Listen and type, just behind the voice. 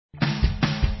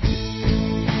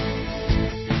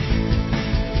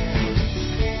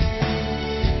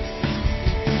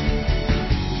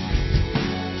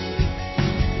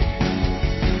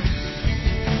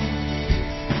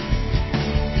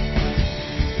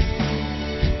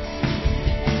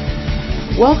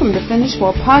Welcome to Finish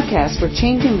Well Podcast, where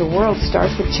changing the world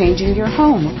starts with changing your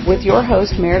home, with your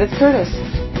host, Meredith Curtis.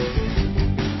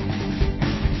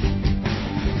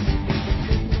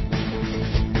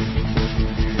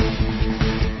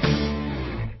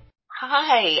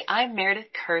 Hi, I'm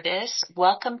Meredith Curtis.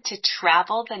 Welcome to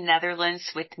Travel the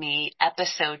Netherlands with me,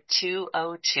 episode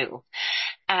 202.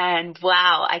 And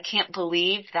wow, I can't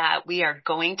believe that we are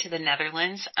going to the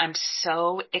Netherlands. I'm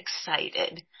so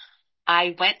excited.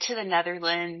 I went to the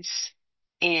Netherlands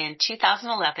in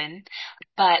 2011,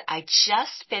 but I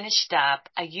just finished up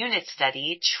a unit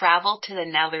study, travel to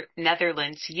the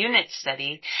Netherlands unit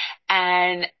study,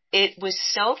 and it was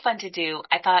so fun to do.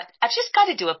 I thought, I've just got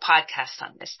to do a podcast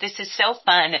on this. This is so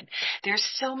fun. And there's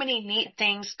so many neat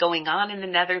things going on in the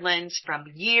Netherlands from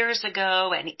years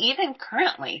ago and even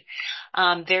currently.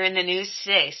 They're in the news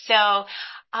today. So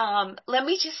let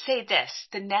me just say this.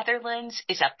 The Netherlands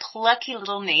is a plucky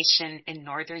little nation in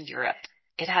Northern Europe.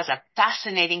 It has a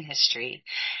fascinating history.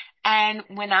 And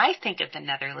when I think of the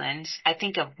Netherlands, I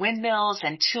think of windmills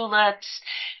and tulips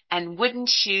and wooden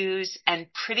shoes and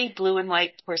pretty blue and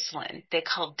white porcelain they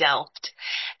call Delft.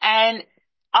 And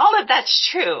all of that's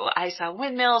true. I saw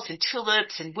windmills and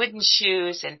tulips and wooden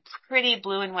shoes and pretty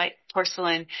blue and white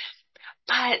porcelain.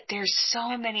 But there's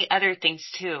so many other things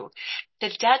too.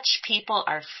 The Dutch people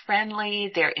are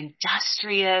friendly, they're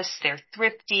industrious, they're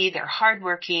thrifty, they're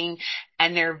hardworking,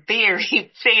 and they're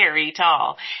very, very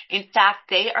tall. In fact,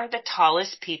 they are the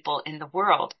tallest people in the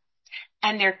world.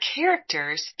 And their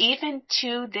characters, even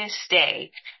to this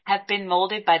day, have been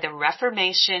molded by the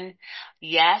Reformation,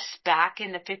 yes, back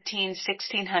in the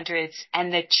 1600s,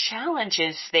 and the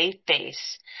challenges they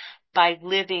face by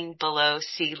living below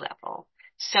sea level.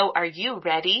 So are you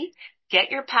ready?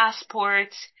 Get your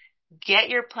passports, get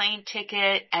your plane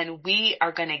ticket, and we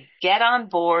are going to get on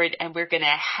board and we're going to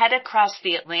head across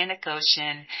the Atlantic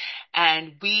Ocean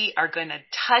and we are going to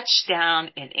touch down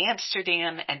in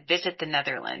Amsterdam and visit the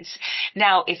Netherlands.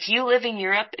 Now, if you live in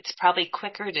Europe, it's probably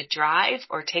quicker to drive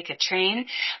or take a train,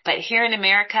 but here in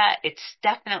America, it's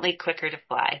definitely quicker to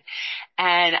fly.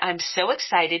 And I'm so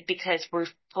excited because we're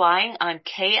flying on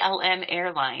KLM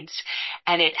Airlines,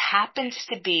 and it happens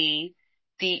to be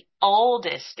the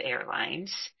oldest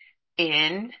airlines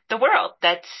in the world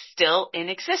that's still in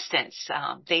existence.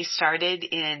 They started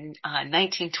in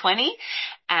 1920,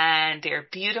 and they're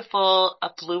beautiful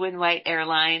blue and white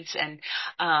airlines, and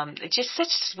just such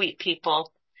sweet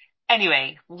people.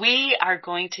 Anyway, we are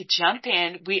going to jump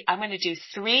in. I'm going to do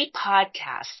 3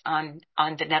 podcasts on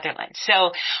the Netherlands.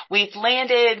 So we've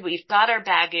landed, we've got our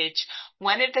baggage.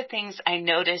 One of the things I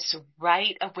noticed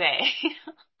right away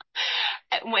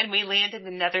when we land in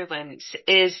the Netherlands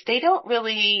is they don't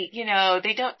really,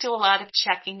 they don't do a lot of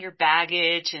checking your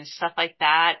baggage and stuff like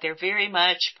that. They're very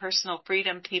much personal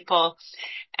freedom people.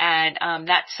 And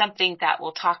that's something that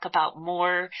we'll talk about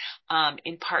more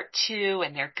in part 2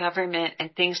 and their government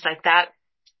and things like that.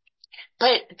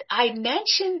 But I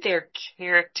mentioned their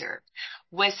character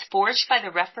was forged by the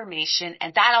Reformation,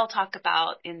 and that I'll talk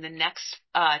about in the next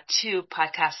 2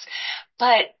 podcasts.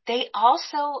 But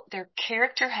their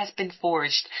character has been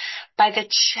forged by the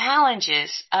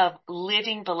challenges of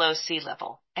living below sea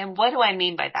level. And what do I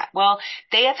mean by that? Well,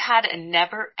 they have had a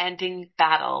never-ending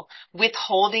battle with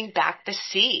holding back the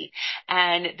sea.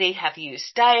 And they have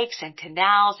used dikes and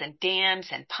canals and dams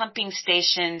and pumping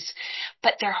stations,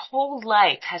 but their whole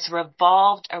life has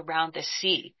revolved around the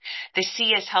sea. The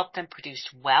sea has helped them produce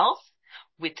wealth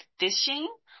with fishing,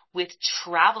 with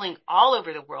traveling all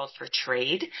over the world for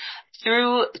trade.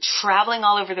 Through traveling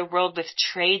all over the world with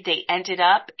trade, they ended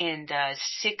up in the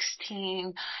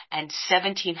 16 and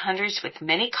 1700s with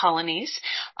many colonies,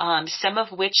 some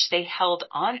of which they held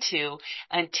onto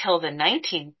until the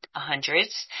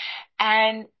 1900s.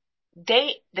 And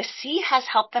the sea has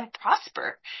helped them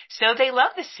prosper. So they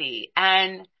love the sea.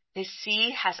 And the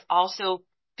sea has also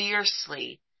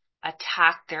fiercely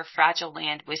attack their fragile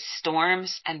land with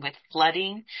storms and with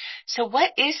flooding. So what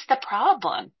is the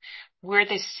problem where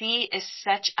the sea is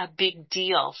such a big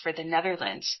deal for the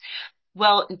Netherlands?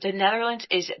 Well, the Netherlands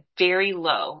is very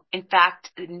low. In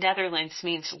fact, the Netherlands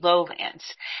means lowlands,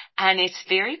 and it's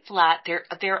very flat.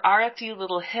 There are a few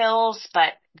little hills,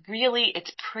 but really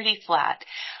it's pretty flat.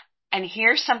 And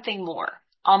here's something more.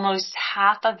 Almost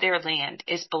half of their land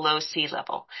is below sea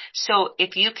level. So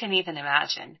if you can even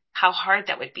imagine how hard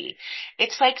that would be.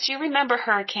 It's like, do you remember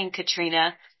Hurricane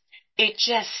Katrina? It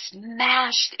just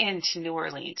smashed into New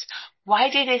Orleans. Why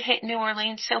did it hit New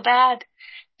Orleans so bad?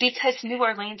 Because New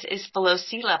Orleans is below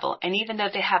sea level. And even though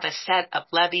they have a set of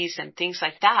levees and things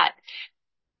like that,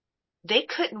 they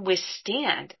couldn't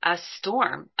withstand a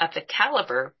storm of the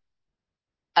caliber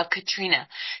Katrina.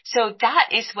 So that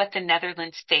is what the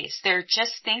Netherlands face.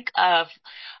 Just think of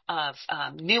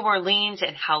New Orleans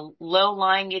and how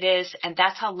low-lying it is, and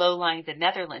that's how low-lying the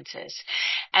Netherlands is.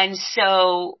 And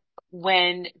so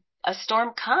when a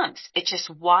storm comes, it just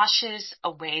washes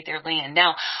away their land.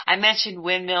 Now, I mentioned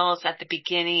windmills at the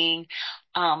beginning,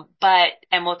 and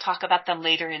we'll talk about them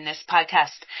later in this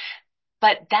podcast.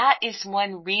 But that is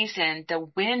one reason the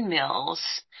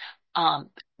windmills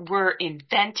were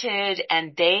invented,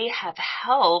 and they have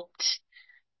helped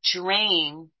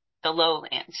drain the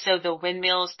lowlands. So the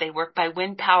windmills, they work by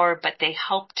wind power, but they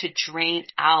help to drain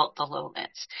out the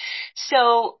lowlands.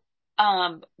 So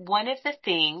one of the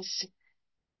things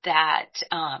that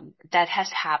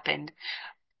has happened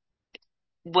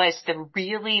was the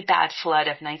really bad flood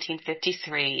of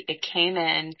 1953. It came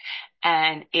in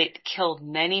and it killed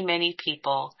many, many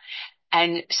people.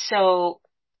 And so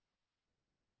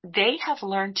they have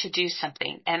learned to do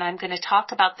something. And I'm going to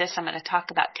talk about this. I'm going to talk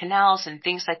about canals and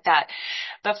things like that.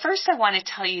 But first I want to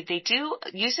tell you, they do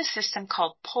use a system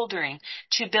called poldering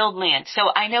to build land.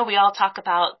 So I know we all talk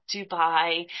about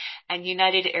Dubai and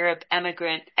United Arab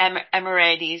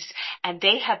Emirates, and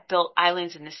they have built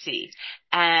islands in the sea.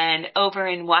 And over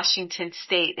in Washington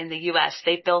State in the U.S.,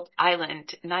 they built an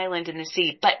island in the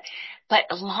sea. But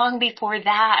long before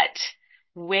that,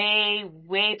 way,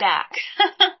 way back,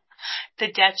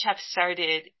 the Dutch have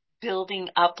started building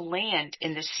up land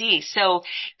in the sea. So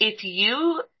if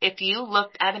you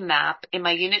looked at a map in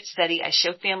my unit study, I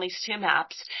show families two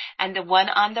maps, and the one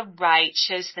on the right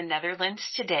shows the Netherlands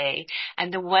today,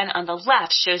 and the one on the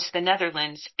left shows the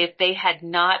Netherlands if they had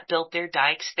not built their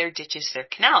dikes, their ditches, their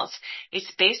canals.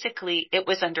 It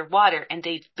was underwater, and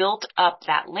they built up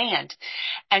that land.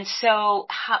 And so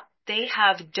they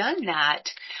have done that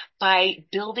by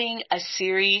building a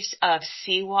series of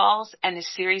seawalls and a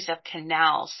series of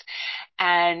canals.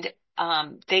 And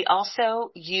they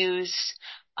also use,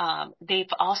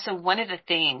 one of the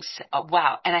things,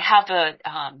 wow, and I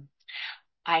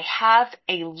have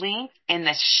a link in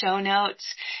the show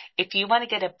notes. If you want to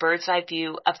get a bird's eye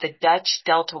view of the Dutch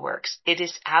Delta Works, it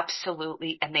is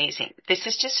absolutely amazing. This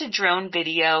is just a drone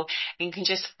video, and you can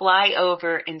just fly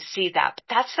over and see that.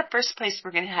 But that's the first place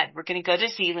we're going to head. We're going to go to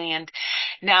Zeeland.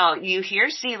 Now, you hear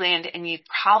Zeeland, and you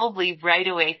probably right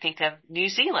away think of New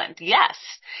Zealand. Yes,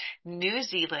 New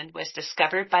Zealand was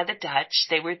discovered by the Dutch.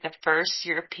 They were the first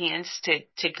Europeans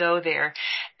to go there,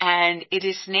 and it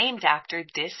is named after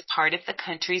this part of the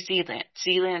country, Zeeland.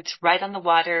 Zealand's right on the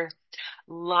water,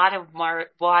 a lot of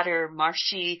water,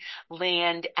 marshy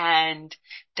land, and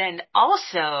then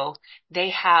also they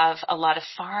have a lot of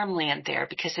farmland there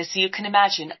because, as you can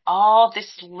imagine, all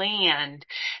this land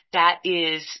that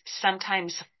is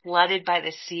sometimes flooded by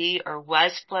the sea or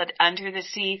was flooded under the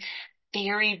sea,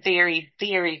 very, very,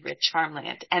 very rich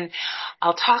farmland. And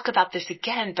I'll talk about this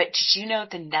again, but did you know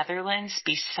the Netherlands,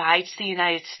 besides the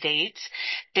United States,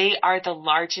 they are the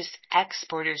largest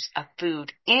exporters of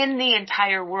food in the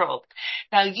entire world.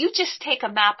 Now, you just take a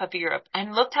map of Europe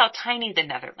and look how tiny the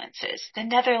Netherlands is. The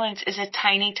Netherlands is a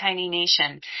tiny, tiny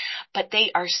nation, but they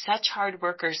are such hard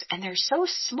workers, and they're so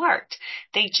smart.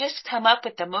 They just come up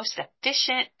with the most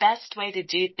efficient, best way to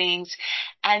do things.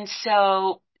 And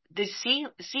so the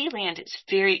Zeeland is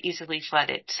very easily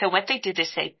flooded. So what they did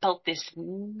is they built this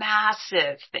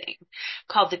massive thing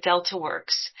called the Delta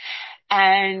Works.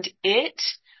 And it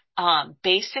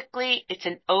basically, it's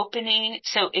an opening.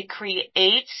 So it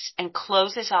creates and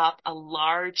closes off a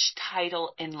large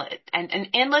tidal inlet. And an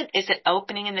inlet is an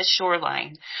opening in the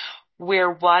shoreline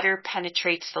where water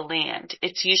penetrates the land.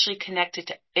 It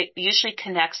usually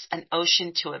connects an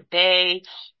ocean to a bay,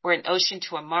 or an ocean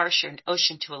to a marsh, or an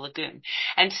ocean to a lagoon.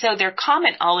 And so they're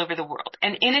common all over the world.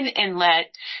 And in an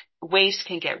inlet, waves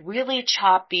can get really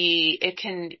choppy. It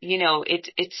can,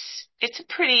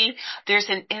 there's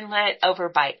an inlet over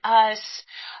by us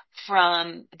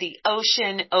from the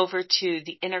ocean over to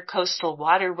the intercoastal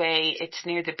waterway. It's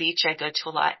near the beach I go to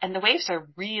a lot, and the waves are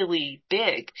really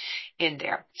big in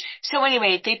there. So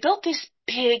anyway, they built this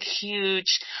big,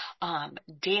 huge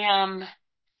dam,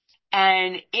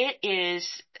 and it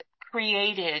is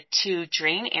created to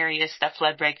drain areas that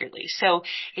flood regularly. So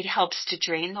it helps to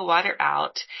drain the water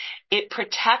out. It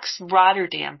protects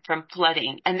Rotterdam from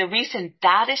flooding. And the reason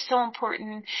that is so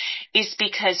important is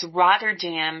because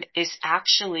Rotterdam is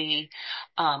actually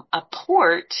a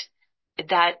port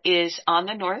that is on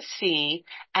the North Sea,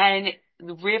 and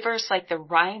rivers like the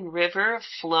Rhine River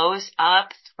flows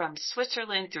up from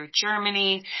Switzerland through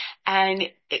Germany,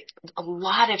 and a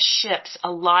lot of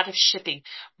shipping.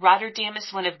 Rotterdam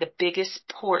is one of the biggest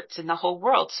ports in the whole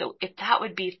world. So if that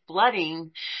would be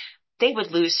flooding, they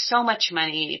would lose so much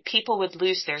money. People would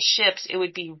lose their ships. It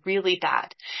would be really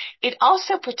bad. It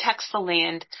also protects the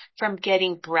land from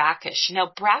getting brackish.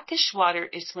 Now, brackish water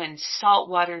is when salt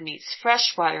water meets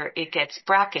fresh water, it gets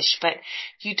brackish, but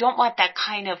you don't want that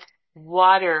kind of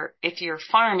water. If you're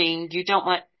farming, you don't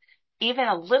want even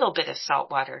a little bit of salt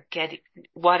water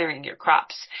watering your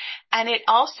crops. And it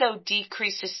also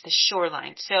decreases the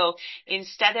shoreline. So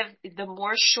instead of the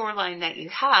more shoreline that you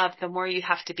have, the more you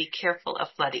have to be careful of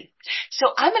flooding. So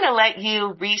I'm going to let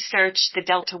you research the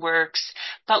Delta Works,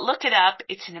 but look it up.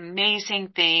 It's an amazing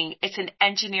thing. It's an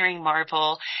engineering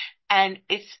marvel. And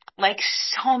it's like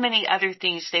so many other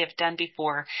things they have done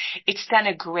before. It's done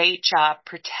a great job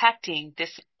protecting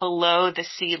this below the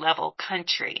sea level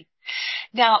country.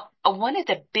 Now, one of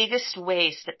the biggest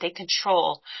ways that they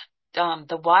control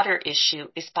the water issue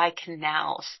is by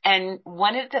canals. And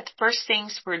one of the first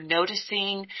things we're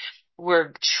noticing,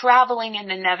 we're traveling in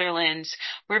the Netherlands,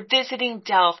 we're visiting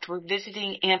Delft, we're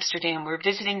visiting Amsterdam, we're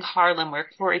visiting Haarlem, where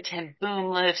Corrie ten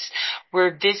Boom lives,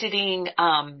 we're visiting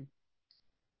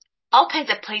all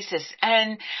kinds of places.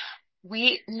 And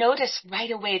we notice right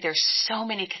away there's so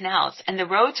many canals, and the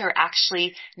roads are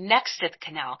actually next to the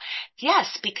canal.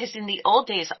 Yes, because in the old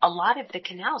days, a lot of the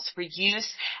canals were used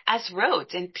as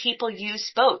roads, and people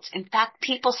used boats. In fact,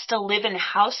 people still live in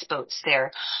houseboats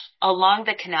there along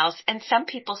the canals, and some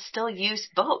people still use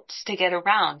boats to get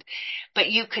around. But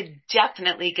you could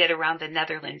definitely get around the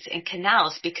Netherlands in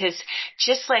canals, because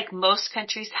just like most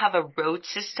countries have a road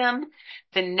system,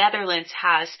 the Netherlands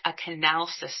has a canal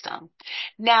system.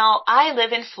 Now, I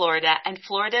live in Florida, and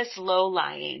Florida's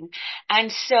low-lying. And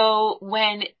so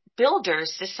when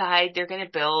builders decide they're going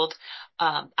to build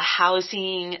a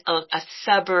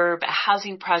suburb, a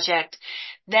housing project,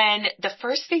 then the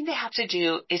first thing they have to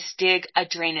do is dig a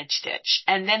drainage ditch,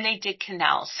 and then they dig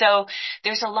canals. So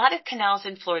there's a lot of canals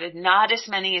in Florida, not as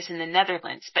many as in the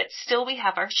Netherlands, but still we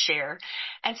have our share.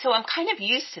 And so I'm kind of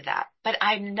used to that, but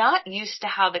I'm not used to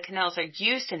how the canals are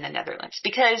used in the Netherlands,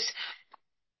 because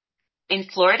in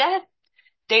Florida,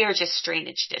 they are just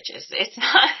drainage ditches. It's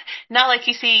not like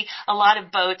you see a lot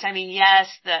of boats. I mean, yes,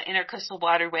 the Intercoastal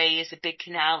Waterway is a big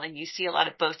canal, and you see a lot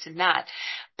of boats in that.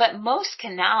 But most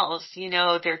canals,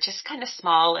 they're just kind of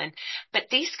small. But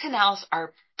these canals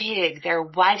are big. They're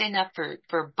wide enough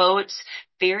for boats,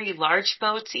 very large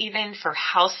boats, even for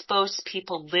houseboats.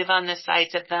 People live on the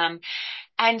sides of them.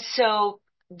 And so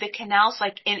the canals,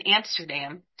 like in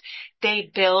Amsterdam, they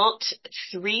built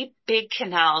 3 big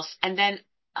canals, and then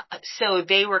so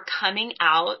they were coming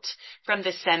out from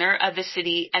the center of the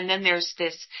city, and then there's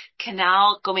this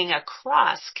canal going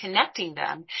across, connecting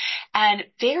them, and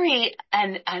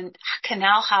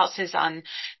canal houses on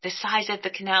the sides of the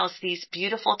canals, these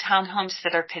beautiful townhomes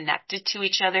that are connected to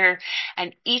each other,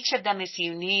 and each of them is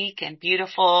unique and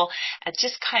beautiful.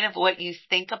 Just kind of what you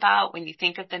think about when you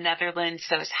think of the Netherlands,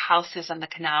 those houses on the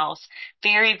canals,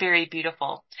 very, very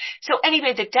beautiful. So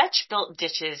anyway, the Dutch built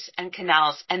ditches and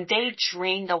canals, and they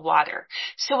drain the water.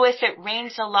 So if it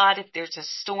rains a lot, if there's a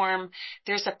storm,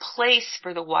 there's a place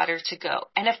for the water to go.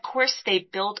 And of course, they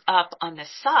build up on the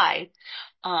side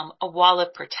a wall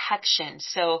of protection.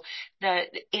 So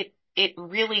it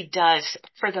really does,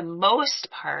 for the most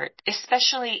part,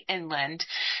 especially inland,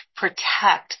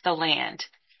 protect the land.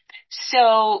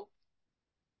 So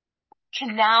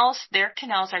their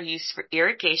canals are used for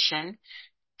irrigation,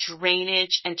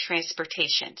 drainage, and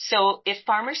transportation. So if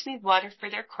farmers need water for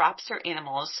their crops or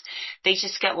animals, they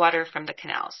just get water from the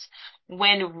canals.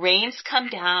 When rains come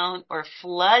down or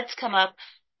floods come up,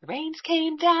 rains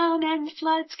came down and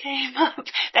floods came up.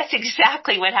 That's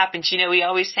exactly what happens. We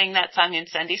always sing that song in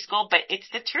Sunday school, but it's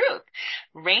the truth.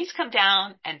 Rains come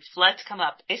down and floods come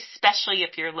up, especially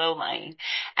if you're low-lying.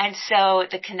 And so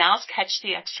the canals catch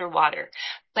the extra water.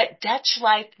 But Dutch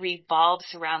life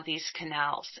revolves around these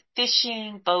canals: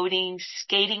 fishing, boating,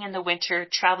 skating in the winter,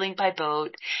 traveling by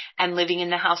boat, and living in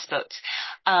the houseboats.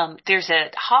 There's a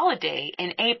holiday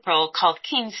in April called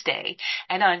King's Day,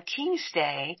 and on King's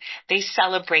Day, they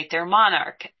celebrate their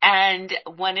monarch. And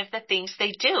one of the things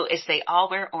they do is they all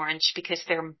wear orange, because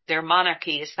their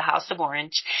monarchy is the House of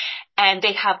Orange. And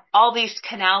they have all these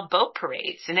canal boat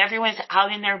parades, and everyone's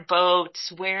out in their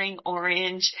boats wearing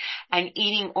orange and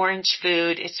eating orange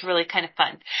food. It's really kind of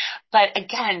fun. But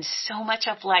again, so much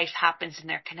of life happens in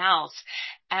their canals,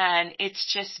 and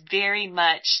it's just very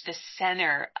much the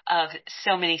center of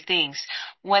so many things.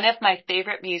 One of my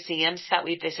favorite museums that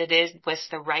we visited was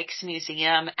the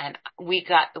Rijksmuseum, and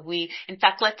in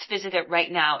fact, let's visit it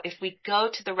right now. If we go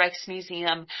to the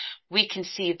Rijksmuseum, we can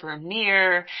see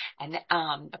Vermeer and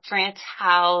Frans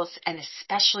Hals, and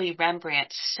especially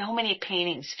Rembrandt. So many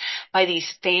paintings by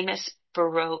these famous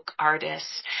Baroque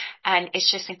artists. And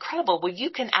it's just incredible. Well, you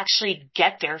can actually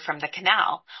get there from the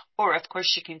canal, or of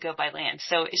course you can go by land.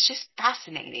 So it's just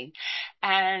fascinating.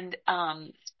 And,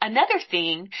 another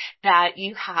thing that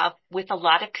you have with a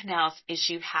lot of canals is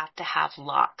you have to have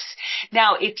locks.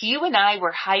 Now, if you and I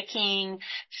were hiking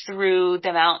through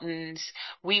the mountains,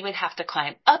 we would have to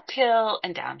climb uphill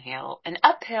and downhill and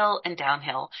uphill and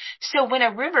downhill. So when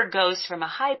a river goes from a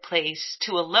high place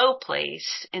to a low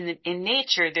place in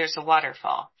nature, there's a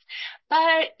waterfall.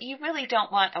 But you really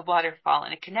don't want a waterfall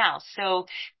in a canal. So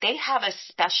they have a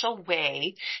special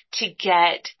way to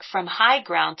get from high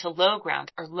ground to low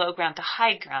ground or low ground to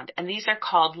high ground. And these are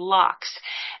called locks.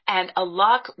 And a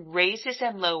lock raises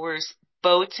and lowers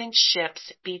boats and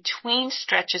ships between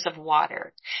stretches of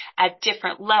water at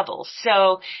different levels.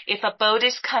 So if a boat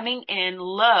is coming in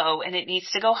low and it needs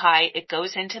to go high, it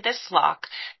goes into this lock.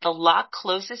 The lock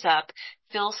closes up,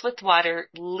 fills with water,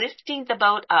 lifting the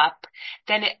boat up.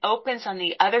 Then it opens on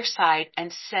the other side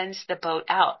and sends the boat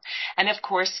out. And of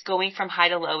course, going from high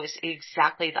to low is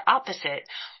exactly the opposite.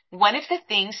 One of the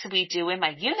things we do in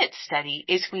my unit study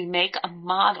is we make a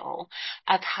model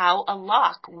of how a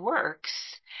lock works.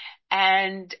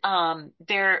 And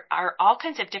there are all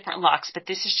kinds of different locks, but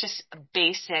this is just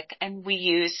basic, and we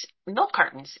use milk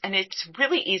cartons, and it's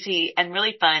really easy and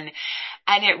really fun,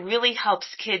 and it really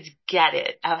helps kids get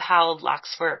it of how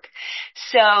locks work.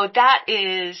 So that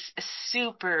is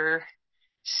super,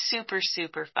 super,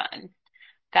 super fun.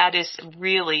 That is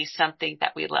really something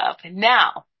that we love.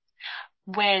 Now,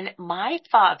 when my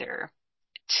father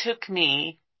took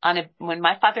me when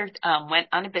my father went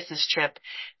on a business trip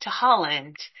to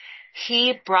Holland,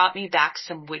 he brought me back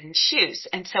some wooden shoes.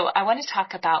 And so I want to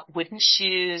talk about wooden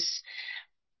shoes,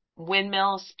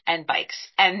 windmills, and bikes.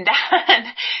 And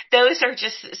those are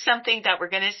just something that we're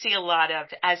going to see a lot of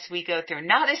as we go through.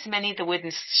 Not as many of the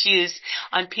wooden shoes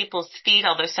on people's feet,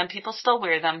 although some people still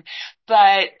wear them,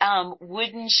 but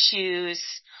wooden shoes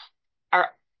are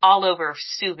all over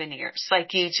souvenirs.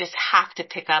 Like you just have to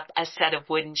pick up a set of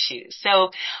wooden shoes.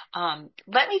 So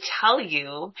let me tell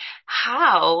you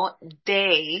how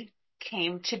they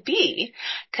came to be,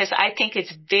 because I think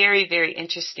it's very, very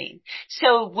interesting.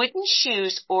 So wooden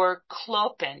shoes, or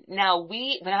kloppen. Now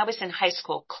when I was in high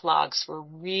school, clogs were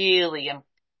really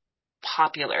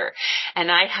popular,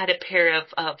 and I had a pair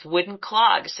of wooden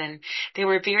clogs, and they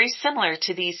were very similar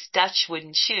to these Dutch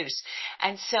wooden shoes.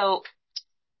 And so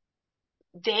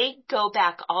they go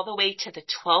back all the way to the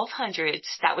 1200s.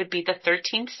 That would be the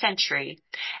 13th century.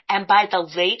 And by the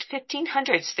late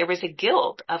 1500s, there was a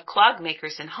guild of clog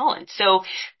makers in Holland. So,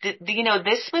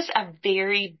 this was a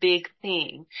very big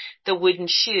thing, the wooden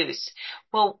shoes.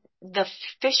 Well, the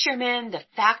fishermen, the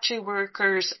factory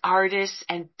workers, artists,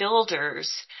 and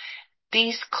builders,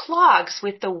 these clogs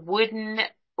with the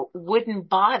wooden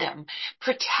bottom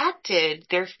protected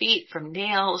their feet from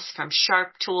nails, from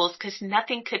sharp tools, because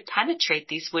nothing could penetrate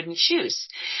these wooden shoes.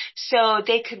 So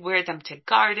they could wear them to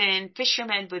garden.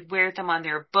 Fishermen would wear them on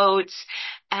their boats,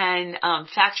 and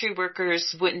factory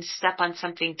workers wouldn't step on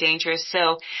something dangerous.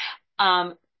 So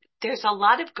there's a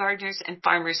lot of gardeners and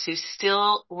farmers who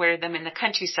still wear them in the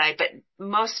countryside, but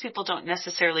most people don't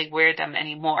necessarily wear them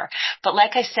anymore. But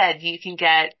like I said, you can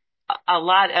get a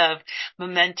lot of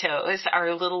mementos,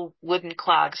 our little wooden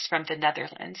clogs from the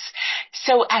Netherlands.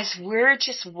 So as we're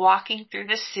just walking through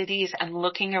the cities and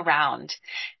looking around,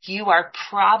 you are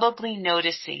probably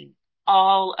noticing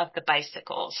all of the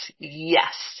bicycles.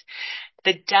 Yes,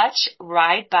 the Dutch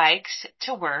ride bikes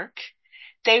to work.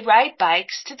 They ride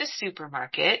bikes to the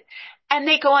supermarket, and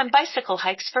they go on bicycle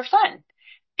hikes for fun.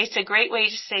 It's a great way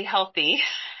to stay healthy.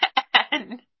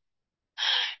 And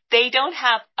they don't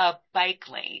have a bike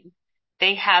lane.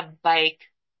 They have bike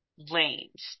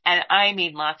lanes, and I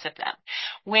mean lots of them.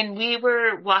 When we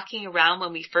were walking around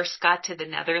when we first got to the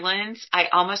Netherlands, I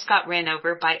almost got ran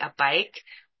over by a bike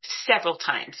several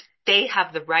times. They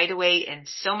have the right of way in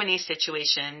so many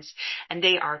situations, and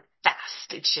they are fast.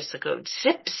 It's just a go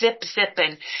zip, zip, zip.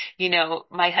 And,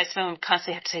 my husband would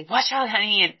constantly have to say, "Watch out,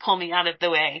 honey," and pull me out of the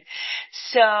way.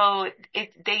 So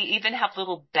they even have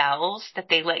little bells that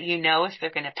they let you know if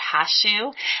they're going to pass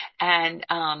you. And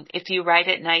if you ride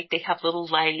at night, they have little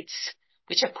lights,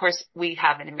 which of course we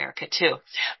have in America too.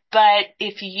 But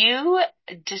if you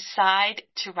decide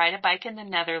to ride a bike in the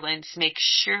Netherlands, make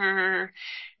sure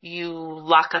you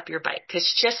lock up your bike,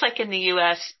 because just like in the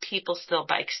U.S., people steal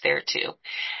bikes there too.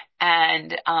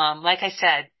 And like I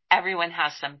said, everyone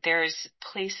has them. There's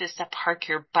places to park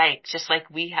your bike, just like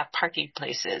we have parking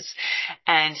places.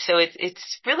 And so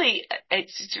it's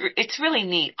really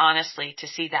neat, honestly, to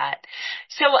see that.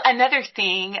 So another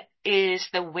thing is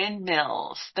the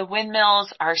windmills. The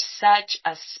windmills are such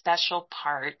a special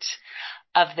part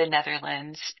of the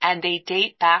Netherlands, and they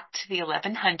date back to the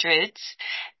 1100s.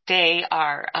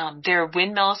 They're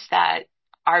windmills that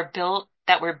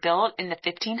were built in the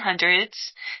 1500s.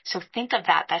 So think of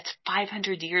that. That's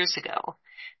 500 years ago.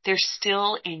 They're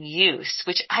still in use,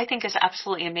 which I think is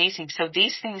absolutely amazing. So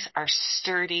these things are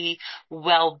sturdy,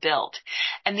 well built.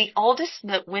 And the oldest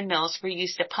windmills were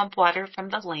used to pump water from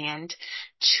the land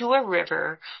to a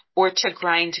river or to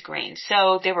grind grain.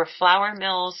 So they were flour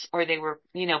mills, or they were,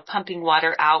 pumping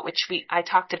water out, which I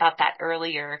talked about that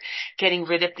earlier, getting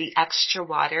rid of the extra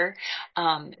water.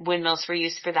 Windmills were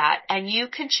used for that. And you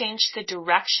can change the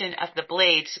direction of the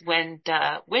blades when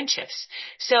the wind shifts.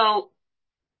 So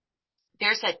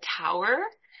there's a tower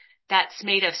that's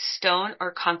made of stone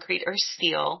or concrete or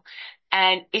steel,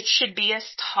 and it should be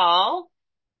as tall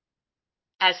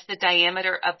as the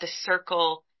diameter of the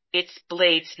circle its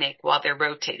blades make while they're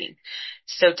rotating.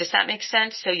 So does that make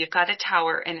sense? So you've got a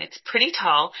tower, and it's pretty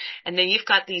tall, and then you've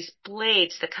got these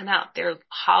blades that come out. They're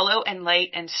hollow and light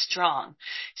and strong.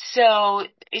 So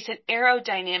it's an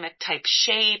aerodynamic type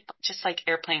shape, just like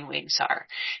airplane wings are.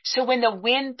 So when the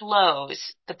wind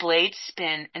blows, the blades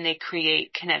spin and they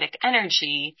create kinetic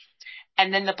energy.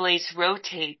 And then the blades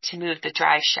rotate to move the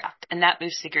drive shaft, and that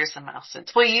moves the gears and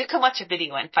milestones. Well, you can watch a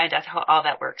video and find out how all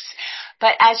that works.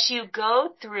 But as you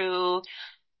go through,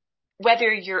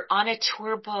 whether you're on a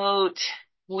tour boat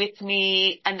with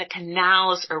me and the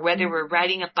canals, or whether we're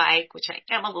riding a bike, which I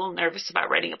am a little nervous about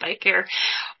riding a bike here,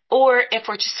 or if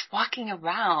we're just walking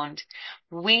around,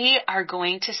 we are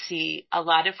going to see a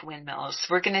lot of windmills.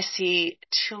 We're going to see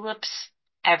tulips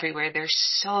everywhere. They're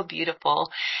so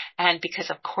beautiful. And because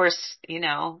of course,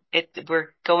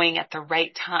 we're going at the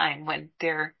right time when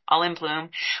they're all in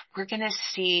bloom, we're going to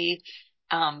see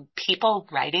people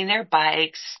riding their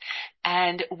bikes,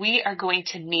 and we are going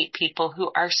to meet people who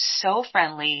are so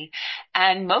friendly,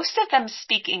 and most of them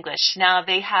speak English. Now,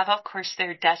 they have, of course,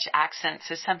 their Dutch accent,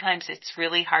 so sometimes it's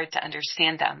really hard to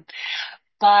understand them,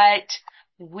 but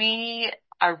we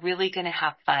are really going to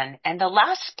have fun. And the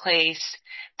last place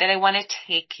that I want to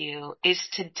take you is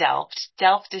to Delft.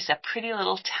 Delft is a pretty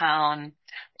little town.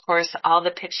 Of course, all the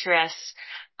picturesque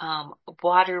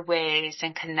waterways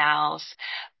and canals.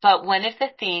 But one of the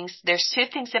things, there's two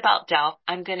things about Delft.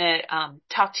 I'm going to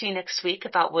talk to you next week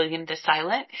about William the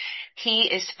Silent. He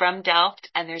is from Delft,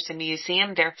 and there's a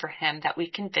museum there for him that we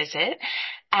can visit.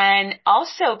 And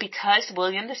also because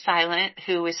William the Silent,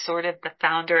 who is sort of the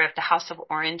founder of the House of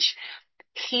Orange,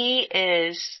 he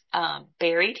is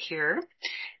buried here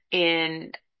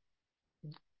in,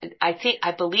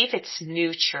 I believe it's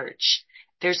New Church.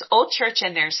 There's Old Church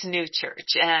and there's New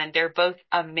Church, and they're both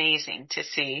amazing to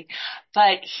see.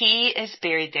 But he is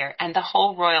buried there, and the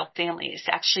whole royal family is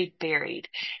actually buried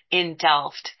in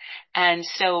Delft. And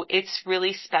so it's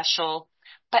really special.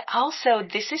 But also,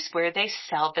 this is where they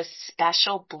sell the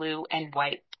special blue and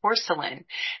white porcelain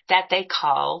that they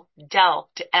call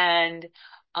Delft. And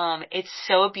it's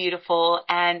so beautiful,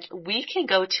 and we can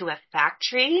go to a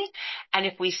factory, and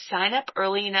if we sign up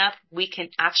early enough, we can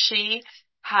actually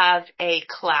have a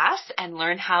class and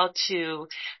learn how to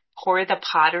pour the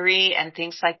pottery and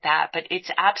things like that. But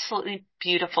it's absolutely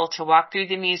beautiful to walk through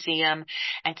the museum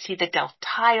and see the Delft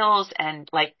tiles and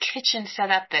like kitchen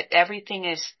setup, that everything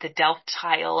is the Delft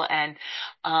tile and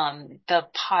the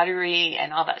pottery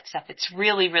and all that stuff. It's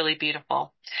really, really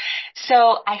beautiful.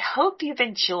 So I hope you've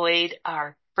enjoyed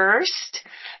our first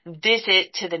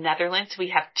visit to the Netherlands. We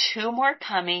have 2 more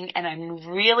coming, and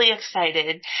I'm really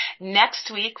excited.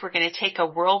 Next week, we're going to take a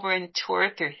whirlwind tour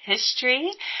through history,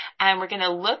 and we're going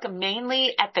to look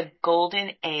mainly at the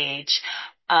Golden Age,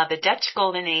 the Dutch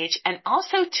Golden Age, and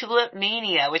also Tulip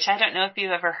Mania, which I don't know if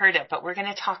you've ever heard of, but we're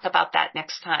going to talk about that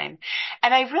next time.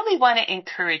 And I really want to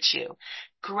encourage you.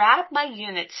 Grab my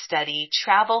unit study,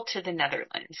 Travel to the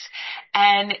Netherlands,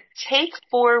 and take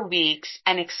 4 weeks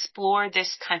and explore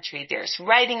this country. There's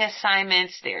writing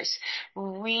assignments, there's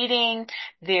reading,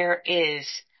 there is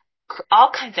all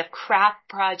kinds of craft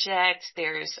projects,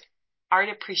 there's art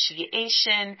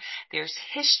appreciation, there's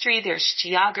history, there's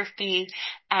geography,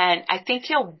 and I think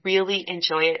you'll really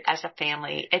enjoy it as a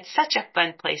family. It's such a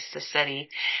fun place to study.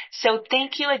 So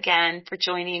thank you again for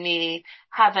joining me.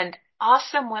 Have an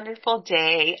awesome, wonderful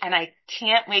day, and I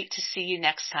can't wait to see you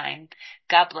next time.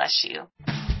 God bless you.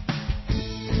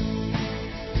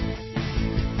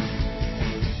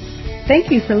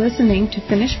 Thank you for listening to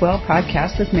Finish Well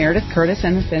podcast with Meredith Curtis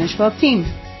and the Finish Well team.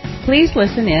 Please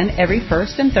listen in every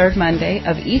first and third Monday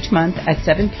of each month at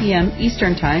 7 p.m.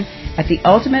 Eastern Time at the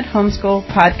Ultimate Homeschool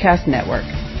Podcast Network.